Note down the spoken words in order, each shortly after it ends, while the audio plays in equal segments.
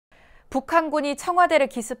북한군이 청와대를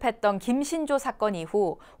기습했던 김신조 사건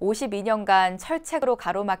이후 52년간 철책으로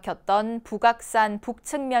가로막혔던 북악산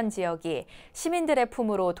북측면 지역이 시민들의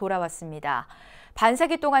품으로 돌아왔습니다.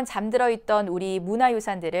 반세기 동안 잠들어 있던 우리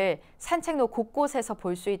문화유산들을 산책로 곳곳에서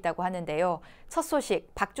볼 수 있다고 하는데요. 첫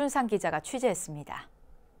소식 박준상 기자가 취재했습니다.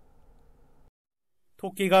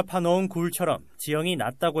 토끼가 파놓은 굴처럼 지형이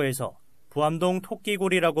낮다고 해서 부암동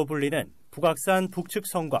토끼굴이라고 불리는 북악산 북측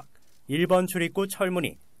성곽 1번 출입구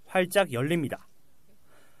철문이 활짝 열립니다.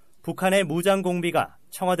 북한의 무장공비가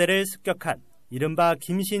청와대를 습격한 이른바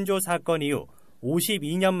김신조 사건 이후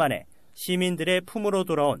 52년 만에 시민들의 품으로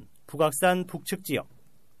돌아온 북악산 북측 지역.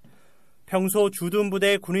 평소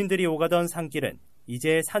주둔부대 군인들이 오가던 산길은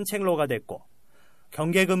이제 산책로가 됐고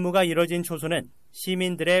경계 근무가 이뤄진 초소는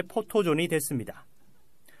시민들의 포토존이 됐습니다.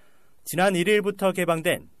 지난 1일부터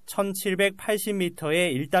개방된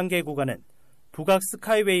 1780m의 1단계 구간은 북악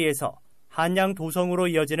스카이웨이에서 한양 도성으로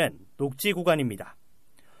이어지는 녹지 구간입니다.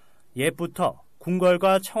 옛부터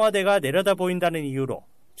궁궐과 청와대가 내려다 보인다는 이유로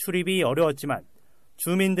출입이 어려웠지만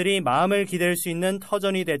주민들이 마음을 기댈 수 있는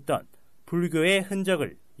터전이 됐던 불교의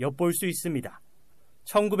흔적을 엿볼 수 있습니다.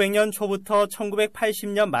 1900년 초부터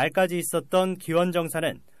 1980년 말까지 있었던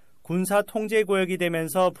기원정사는 군사 통제구역이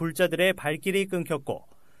되면서 불자들의 발길이 끊겼고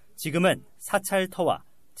지금은 사찰터와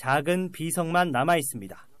작은 비석만 남아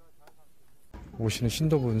있습니다. 오시는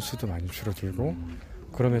신도분 수도 많이 줄어들고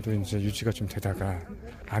그럼에도 이제 유지가 좀 되다가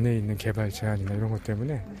안에 있는 개발 제한이나 이런 것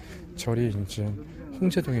때문에 절이 이제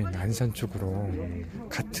홍제동에 있는 안산 쪽으로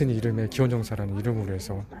같은 이름의 기원정사라는 이름으로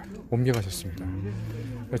해서 옮겨가셨습니다.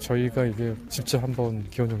 저희가 이게 직접 한번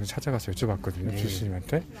기원정사 찾아가서 여쭤봤거든요.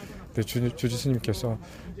 주스님한테. 근데 주스님께서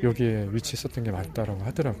여기에 위치했었던 게 맞다라고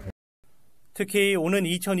하더라고요. 특히 오는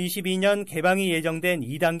 2022년 개방이 예정된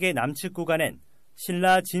 2단계 남측 구간엔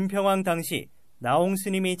신라 진평왕 당시 나홍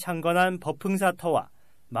스님이 창건한 법흥사터와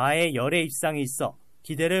마의 열의 입상이 있어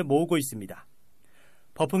기대를 모으고 있습니다.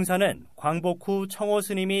 법흥사는 광복 후 청호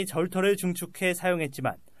스님이 절터를 중축해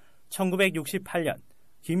사용했지만 1968년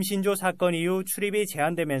김신조 사건 이후 출입이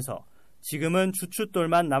제한되면서 지금은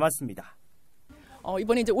주춧돌만 남았습니다.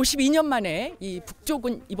 이번에 이제 52년 만에 이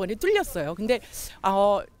북쪽은 이번에 뚫렸어요. 근데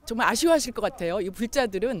정말 아쉬워하실 것 같아요. 이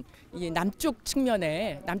불자들은 이 남쪽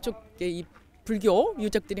측면에 남쪽에 이 불교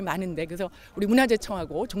유적들이 많은데 그래서 우리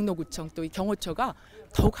문화재청하고 종로구청 또 이 경호처가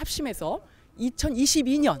더욱 합심해서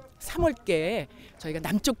 2022년 3월께 저희가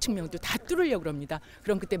남쪽 측면도 다 뚫으려고 합니다.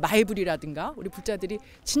 그럼 그때 마애불이라든가 우리 불자들이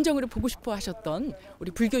진정으로 보고 싶어 하셨던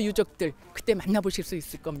우리 불교 유적들 그때 만나보실 수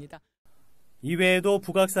있을 겁니다. 이외에도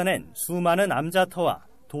북악산엔 수많은 암자터와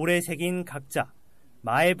돌에 새긴 각자,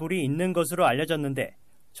 마애불이 있는 것으로 알려졌는데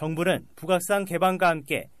정부는 북악산 개방과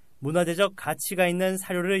함께 문화재적 가치가 있는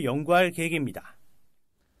사료를 연구할 계획입니다.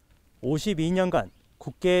 52년간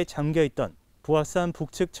굳게 잠겨있던 북악산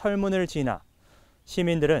북측 철문을 지나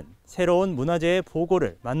시민들은 새로운 문화재의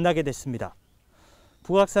보고를 만나게 됐습니다.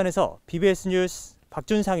 북악산에서 BBS뉴스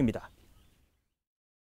박준상입니다.